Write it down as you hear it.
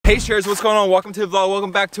Hey Shares, what's going on? Welcome to the vlog.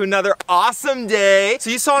 Welcome back to another awesome day. So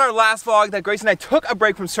you saw in our last vlog that Grace and I took a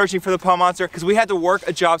break from searching for the pond monster because we had to work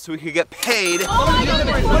a job so we could get paid. Oh my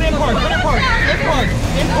goodness.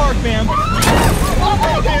 In park, ma'am.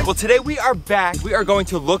 Well, today we are back. We are going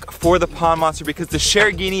to look for the pond monster because the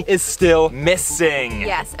Sher is still missing.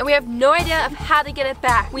 Yes, and we have no idea of how to get it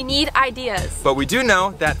back. We need ideas. But we do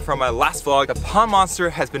know that from my last vlog, the pond monster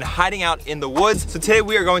has been hiding out in the woods. So today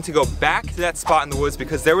we are going to go back to that spot in the woods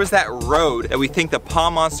because there was that road that we think the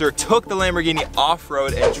pond monster took the Lamborghini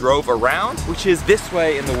off-road and drove around, which is this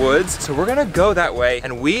way in the woods. So we're gonna go that way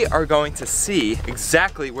and we are going to see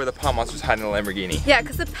exactly where the pond monster is hiding the Lamborghini. Yeah,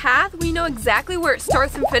 because the path, we know exactly where it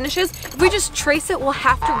starts and finishes. If we just trace it, we'll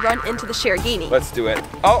have to run into the Sher. Let's do it.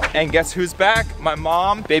 Oh, and guess who's back? My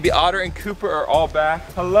mom, baby Otter, and Cooper are all back.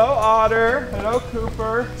 Hello, Otter. Hello,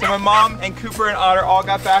 Cooper. So my mom and Cooper and Otter all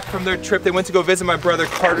got back from their trip. They went to go visit my brother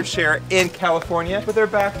Carter Sher in California, but they're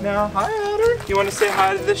back now. Hi, Otter. You want to say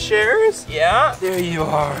hi to the Shares? Yeah, there you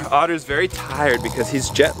are. Otter's very tired because he's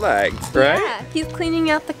jet lagged, right? Yeah, he's cleaning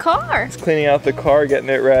out the car. He's cleaning out the car, getting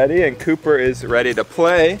it ready, and Cooper is ready to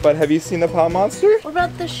play. But have you seen the pond monster? What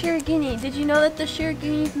about the Sher? Did you know that the Sher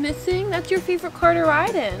is missing? That's your favorite car to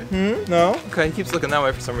ride in. No? Okay, he keeps looking that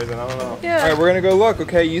way for some reason. I don't know. Yeah. All right, we're gonna go look,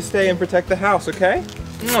 okay? You stay and protect the house, okay?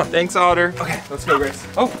 Mwah. Thanks, Otter. Okay, let's go, Grace.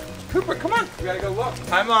 Oh, Cooper, come on. We gotta go look.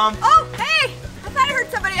 Hi, Mom. Oh, hey! I thought I heard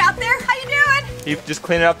somebody out there. How you doing? You just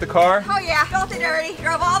cleaning up the car? Oh yeah, filthy dirty.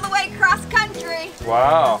 Drove all the way across country.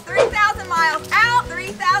 Wow. 3,000 miles out,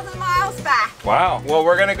 3,000 miles back. Wow. Well,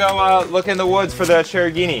 we're gonna go look in the woods for the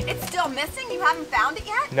Sher. It's still missing? You haven't found it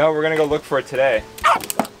yet? No, we're gonna go look for it today.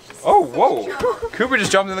 Oh, whoa. Cooper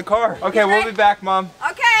just jumped in the car. Okay, we'll be back, Mom.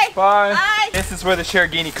 Okay. Bye. Bye. This is where the Sher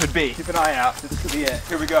could be. Keep an eye out. This could be it.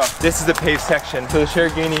 Here we go. This is the paved section. So the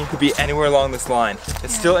Sher could be anywhere along this line.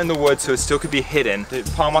 It's still in the woods, so it still could be hidden. The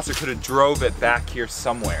pond monster could have drove it back here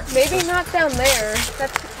somewhere. Maybe not down there.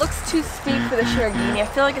 That looks too steep for the Sher. I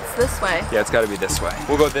feel like it's this way. Yeah, it's gotta be this way.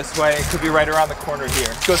 We'll go this way. It could be right around the corner here.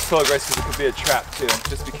 Let's go slow, Grace, because it could be a trap too.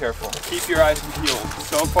 Just be careful. Keep your eyes peeled.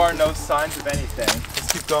 So far, no signs of anything.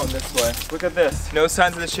 Let's keep going this way. Look at this. No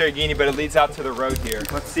signs of the Sher, but it leads out to the road here.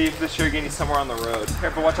 Let's see if the Sher is somewhere on the road.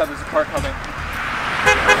 Careful, watch out, there's a car coming.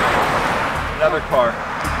 Another car.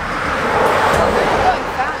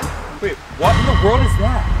 Wait, what in the world is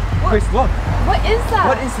that? What? Grace, look. What is that?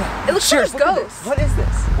 What is that? It looks Shares, like a look at ghost. this. What is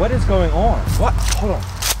this? What is going on? What? Hold on.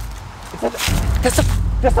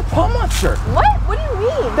 That's the pond monster. What? What do you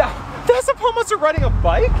mean? That's the pond monster riding a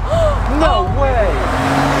bike? No way.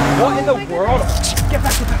 What in the world? Get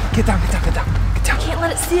back, get down. Can't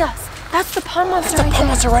let it see us. That's the pond monster. That's the pond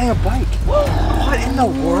monster riding a bike. What in the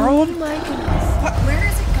world? Oh my goodness. What? Where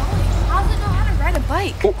is it going? How does it know how to ride a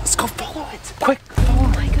bike? Oh, let's go follow it. Quick, follow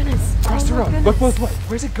Oh it. my goodness. Across the road. Goodness. Look both ways.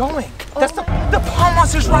 Where's it going? That's the my pond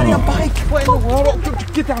monster's riding a bike. What in the world? Oh,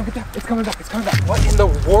 get down. It's coming back. What in the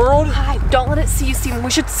world? Hi, don't let it see you, Steven.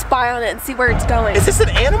 We should spy on it and see where it's going. Is this an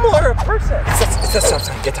animal or a person? It's a stop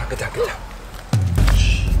sign. Get down.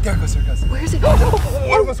 There it goes. Where is it? It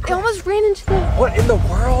almost It almost ran into the... What in the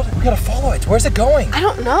world? We gotta follow it. Where's it going? I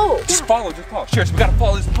don't know. Just follow. Sure, we gotta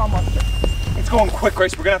follow this pond monster. It's going quick,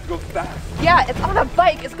 Grace. We're gonna have to go fast. Yeah, it's on a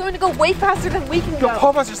bike. It's going to go way faster than we can The go.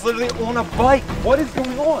 pond monster's literally on a bike. What is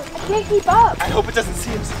going on? I can't keep up. I hope it doesn't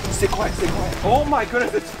see us. Stay quiet. Oh my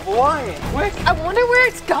goodness, it's flying. Quick. I wonder where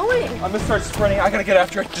it's going. I'm gonna start sprinting. I gotta get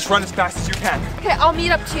after it. Just run as fast as you can. Okay, I'll meet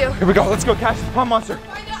up to you. Here we go. Let's go catch the pond monster.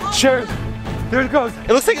 Sure. There it goes.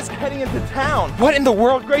 It looks like it's heading into town. What in the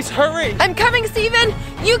world, Grace? Hurry. I'm coming, Steven.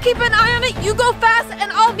 You keep an eye on it. You go fast, and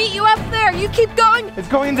I'll meet you up there. You keep going. It's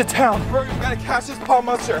going into town. Hurry, we gotta catch this pond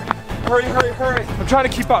monster. Hurry. I'm trying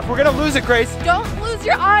to keep up. We're gonna lose it, Grace. Don't lose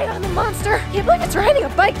your eye on the monster. Can't believe it's riding a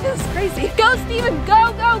bike. This is crazy. Go, Steven.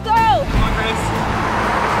 Go. Come on, Grace.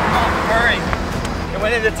 Hurry. It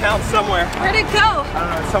went into town somewhere. Where'd it go? I don't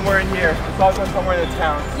know, it's somewhere in here. It's all going somewhere in the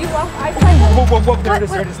town. You walk eyesight. Whoa. There it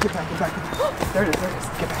is. Get back. There it is.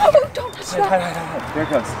 Get back. Oh, don't touch that. Hide. There it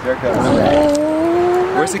goes.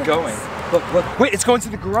 Oh, Where's it going? Look. Wait, it's going to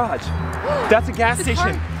the garage. That's a gas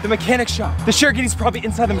station. The mechanic shop. The Sher is probably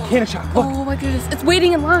inside the mechanic shop. Look. Oh my goodness. It's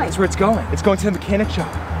waiting in line. That's where it's going. It's going to the mechanic shop.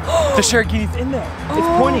 The Sher is in there. It's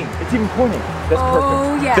pointing. It's even pointing. That's perfect.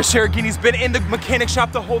 Oh, yeah. The Sher has been in the mechanic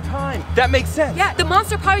shop the whole time. That makes sense. Yeah, the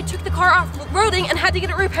monster probably took the car off roading and had to get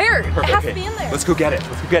it repaired. Perfect. It has to be in there. Let's go get it.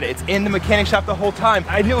 It's in the mechanic shop the whole time.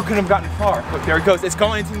 I knew it couldn't have gotten far. Look, there it goes. It's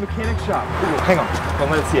going into the mechanic shop. Ooh, hang on. Don't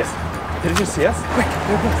let it see us. Did it just see us? Quick,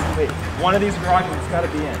 there it goes. Wait, one of these garages has got to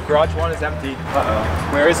be in. Garage 1 is empty.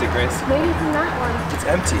 Uh-oh. Where is it, Grace? Maybe it's in that one. It's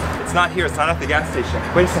empty. It's not here. It's not at the gas station.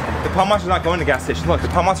 Wait a second. The Pond Monster's not going to the gas station. Look, the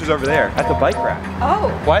Pond Monster's over there at the bike rack. Oh.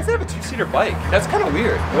 Why does it have a 2-seater bike? That's kind of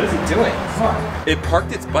weird. What is it doing? Come on. It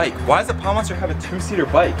parked its bike. Why does the Pond Monster have a 2-seater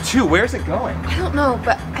bike? 2, where's it going? I don't know,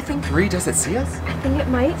 but I think 3, does it see us? I think it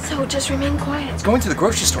might, so just remain quiet. It's going to the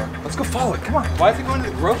grocery store. Let's go follow it. Come on. Why is it going to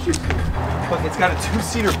the grocery store? Look, it's got a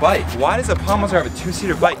 2-seater bike. Why does a Pond Monster have a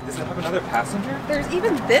 2-seater bike? Does it have another passenger? There's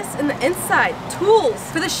even this in the inside. Tools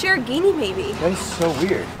for the Shergini, maybe. That is so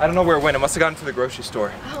weird. I don't know where it went. It must have gone to the grocery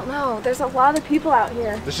store. I don't know. There's a lot of people out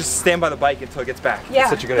here. Let's just stand by the bike until it gets back. Yeah, That's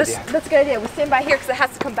such a good idea. That's a good idea. We'll stand by here because it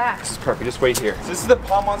has to come back. This is perfect. Just wait here. So this is the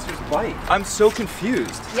Pond Monster's bike. I'm so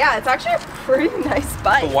confused. Yeah, it's actually a pretty nice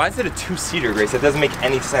bike. But why is it a 2-seater, Grace? That doesn't make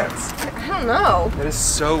any sense. I don't know. That is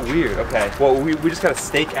so weird. Okay, well, we just gotta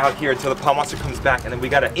stake out here until the Pond Monster comes back, and then we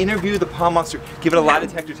gotta interview the Pond Monster, give it a lie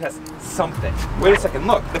detector test, something. Wait a second,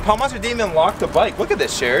 look. The Pond Monster didn't even lock the bike. Look at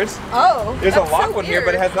this, Shares. Oh, There's that's a lock so one here,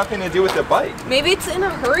 but it has nothing to do with the bike. Maybe it's in a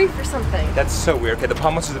hurry for something. That's so weird. Okay, the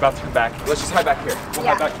Pond Monster's about to come back. Let's just hide back here. We'll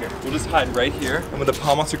hide back here. We'll just hide right here, and when the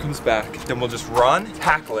Pond Monster comes back, then we'll just run,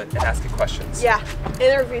 tackle it, and ask it questions. Yeah,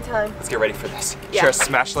 interview time. Let's get ready for this. Yeah. Share,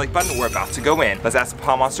 smash the like button. We're about to go in. Let's ask the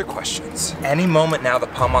Pond Monster questions. Any moment now, the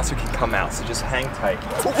Pond Monster can come out, so just hang tight.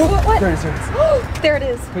 What? There it is, there it is. There it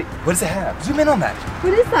is. Wait, what does it have? Zoom in on that.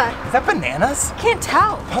 What is that? Is that bananas? Can't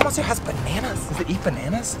tell. Pond Monster has bananas. Does it eat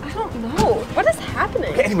bananas? I don't know. What is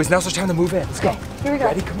happening? Okay, anyways, now's our time to move in. Let's go. Here we go.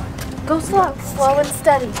 Ready? Come on. Go slow. Slow and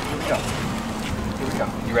steady. Here we go. Here we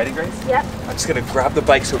go. You ready, Grace? Yep. I'm just gonna grab the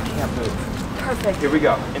bike so it can't move. Perfect. Here we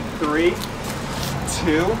go. In 3,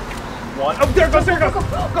 2, 1. Oh, there it goes, there it goes. Go, go,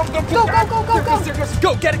 go, Go, go, go, go, go. There it goes.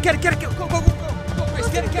 Go, get it, get it, get it. Go, go, go, go. Go, Grace,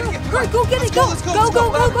 get it, get it, get it. Go get it. Go. Let's go, Go, let's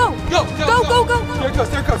go, go, go. Go, go, Go, go, go. There it goes,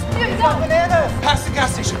 there it goes. There you go. Bananas. Past the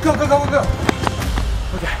gas station. Go, go, go, go, go.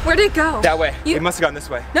 Okay. Where'd it go? That way. You- It must have gone this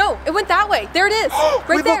way. No, it went that way. There it is. Right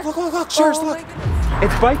Wait, there. Look. Cheers, Oh look. my goodness.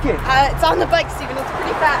 It's biking. It's on the bike, Steven. It's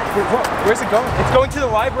pretty fast. Wait, what? Where's it going? It's going to the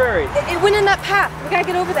library. It went in that path. We gotta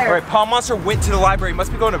get over there. All right, Pond Monster went to the library.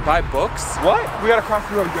 Must be going to buy books. What? We gotta cross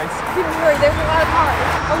the road, Grace. Steven, hurry. There's a lot of cars.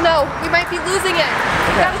 Oh no, we might be losing it.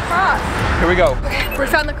 We gotta cross. Here we go. Okay, we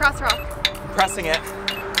found the crosswalk. Pressing it.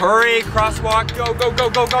 Hurry, crosswalk. Go, go, go,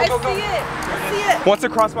 go, go, I go, go. see it. I see it. Once the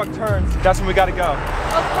crosswalk turns, that's when we gotta go.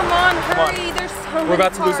 Oh, come on, hurry. There's so many We're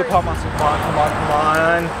about to lose the cars. Pond Monster. Come on, come on, come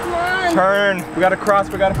on. Come on. Turn. We gotta cross,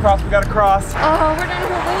 we gotta cross, we gotta cross. Oh, we're gonna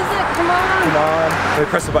lose it. Come on. Come on. Wait,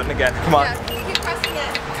 press the button again. Come on. Yeah, keep pressing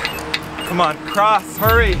it. Come on, cross.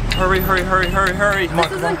 Hurry. Hurry, hurry, hurry, hurry, hurry. Come on,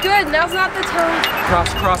 This come on. isn't good. Now's not the time.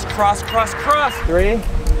 Cross, cross, cross, cross, cross. 3,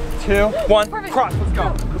 2, 1. Perfect. Cross. Let's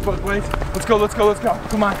go. Go both ways. Let's go, let's go, let's go.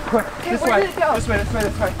 Come on, quick. Okay, This where way. did it go? This way, this way,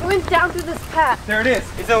 this way. It went down through this path. There it is.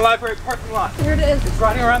 It's in the library parking lot. Here it is. It's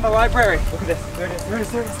riding around the library. Look at this. There it is. There it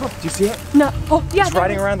is. There it is. Look. Do you see it? No. Oh, yeah. It's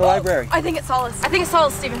riding around the library. I think it saw us. I think it saw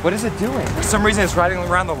us, Steven. What is it doing? For some reason, it's riding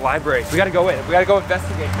around the library. We gotta go in. We gotta go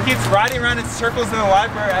investigate. It keeps riding around in circles in the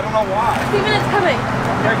library. I don't know why. Steven, it's coming.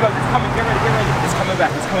 There it goes. It's coming. Get ready. Get ready. It's coming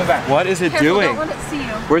back. It's coming back. What is it Careful, doing? don't let it see you.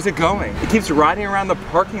 Where's it going? It keeps riding around the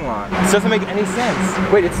parking lot. This doesn't make any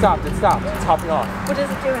sense. Wait, it stopped. It stopped. It's hopping off. What is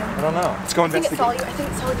it doing? I don't know. Let's go I think it investigate. saw you. I think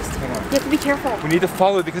it saw you, Steven. Hang on. You have to be careful. We need to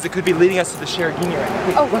follow it because it could be leading us to the Shergini right now.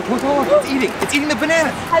 Wait, Oh. look, look, look, look. It's eating. It's eating the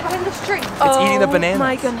bananas. Hide behind this tree. It's eating the bananas. Oh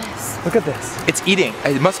my goodness. Look at this. It's eating.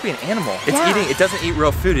 It must be an animal. It's Yeah. eating. It doesn't eat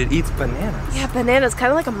real food. It eats bananas. Yeah, bananas.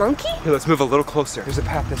 Kind of like a monkey. Here, let's move a little closer. There's a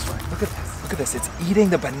path this way. Look at this. Look at this. It's eating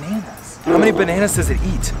the bananas. How many bananas does it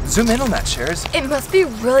eat? Zoom in on that, Shares. It must be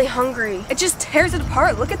really hungry. It just tears it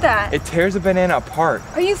apart. Look at that. It tears a banana apart.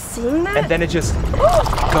 Are you seeing that? And then it just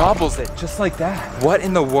gobbles it just like that. What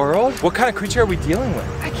in the world? What kind of creature are we dealing with?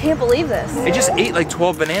 I can't believe this. It just ate like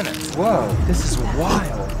 12 bananas. Whoa, this is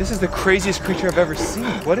wild. This is the craziest creature I've ever seen.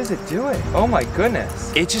 What is it doing? Oh my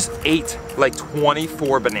goodness. It just ate like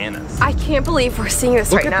 24 bananas. I can't believe we're seeing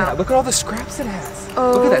this Look right at now. that. Look at all the scraps it has.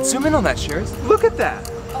 Oh. Look at that. Zoom in on that, Shares. Look at that.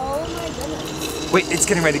 Oh my goodness. Wait, it's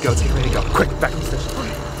getting ready to go. It's getting ready to go. Quick, back on the station.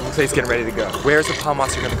 Looks like it's getting ready to go. Where's the Pond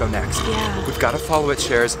Monster gonna go next? Yeah. We've got to follow it,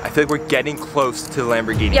 Shares. I feel like we're getting close to the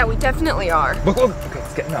Lamborghini. Yeah, we definitely are. Look, look. Okay,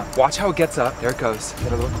 it's getting up. Watch how it gets up. There it goes.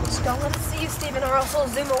 Get a little closer. Don't let it see you, Steven, or else it'll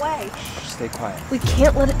zoom away. Just stay quiet. We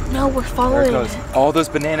can't let it know we're There following it goes. All those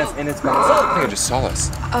bananas in its mouth. I think it just saw us.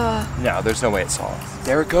 No, there's no way it saw us.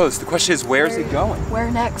 There it goes. The question is, where's it going?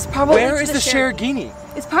 Where next? Probably Where to is the Shergini?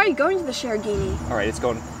 It's probably going to the Shergini. All right, it's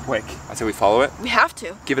going quick. I say we follow it. We have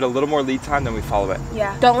to. Give it a little more lead time, then we follow it.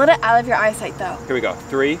 Yeah. Don't let it out of your eyesight, though. Here we go.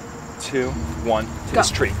 3, 2, 1. To Go.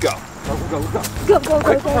 this tree. Go. Come Go. Go.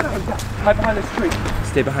 Hide behind this tree.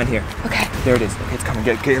 Stay behind here. Okay. There it is. Okay, it's coming.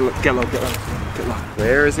 Get low.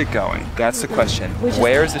 Where is it going? That's the question.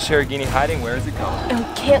 Where is the Sheragini hiding? Where is it going? And we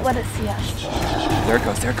can't let it see us. There it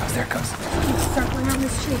goes. Keep circling around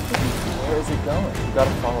this tree. Where is it going? You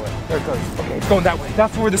gotta follow it. There it goes. Okay, it's going that way.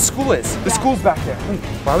 That's where the school is. The school's back there. Wait,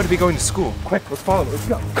 why would it be going to school? Quick, let's follow it. Let's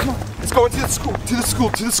go. Come on. It's going to the school.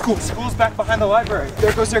 The school's back behind the library. There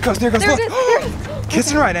it goes. There Look. it is.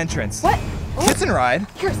 Kiss and ride entrance. What? Kiss and ride.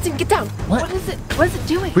 Here, Steve, get down. What? What is it? What is it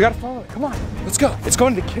doing? We gotta follow it. Come on. Let's go. It's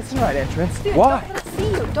going to the kiss and ride entrance. Dude, Why? Don't let it see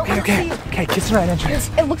you. Don't let it see you. Okay, kiss and ride entrance.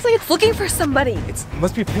 It looks like it's looking for somebody. It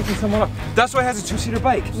must be picking someone up. That's why it has a two-seater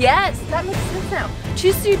bike. Yes, that makes sense now.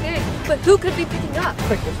 She's too big, but who could be picking up?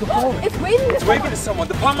 Quick, let's go follow it. It's waving to It's waving to someone.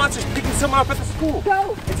 The pond monster's picking someone up at the school.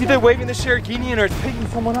 Go. It's either waving the Sheragini or it's picking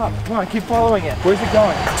someone up. Come on, keep following it. Where's it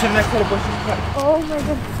going? To the next set of bushes. Quick. Oh my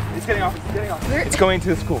goodness. It's getting off. Where? It's going to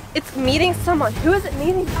the school. It's meeting someone. Who is it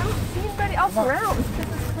meeting? I don't see anybody else around. This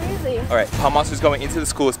is crazy. All right, pond monster's going into the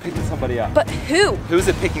school. It's picking somebody up. But who? Who is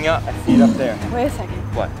it picking up? I see it up there. Wait a second.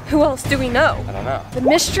 What? Who else do we know? I don't know. The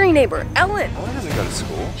mystery neighbor, Ellen. Ellen doesn't go to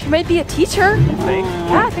school. She might be a teacher. You think?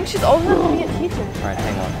 Yeah, I think she's old enough to be a teacher. All right,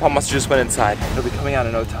 hang on. Pond monster just went inside. It'll be coming out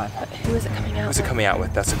in no time. But who is it coming out Who's it with? coming out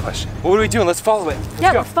with? That's the question. What are we doing? Let's follow it.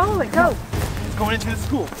 Yeah, go. let's follow it. Go. It's going into the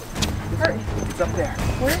school. Hurry. It's up there.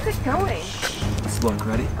 Where is it going? Let's look.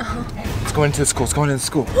 Ready? It's going into the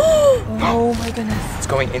school. Oh my goodness. It's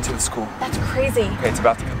going into the school. That's crazy. Okay, it's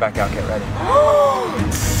about to come back out. Get ready.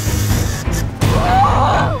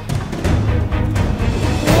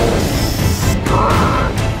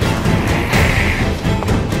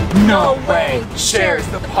 No way! Shares,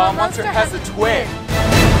 the pond monster has a twin!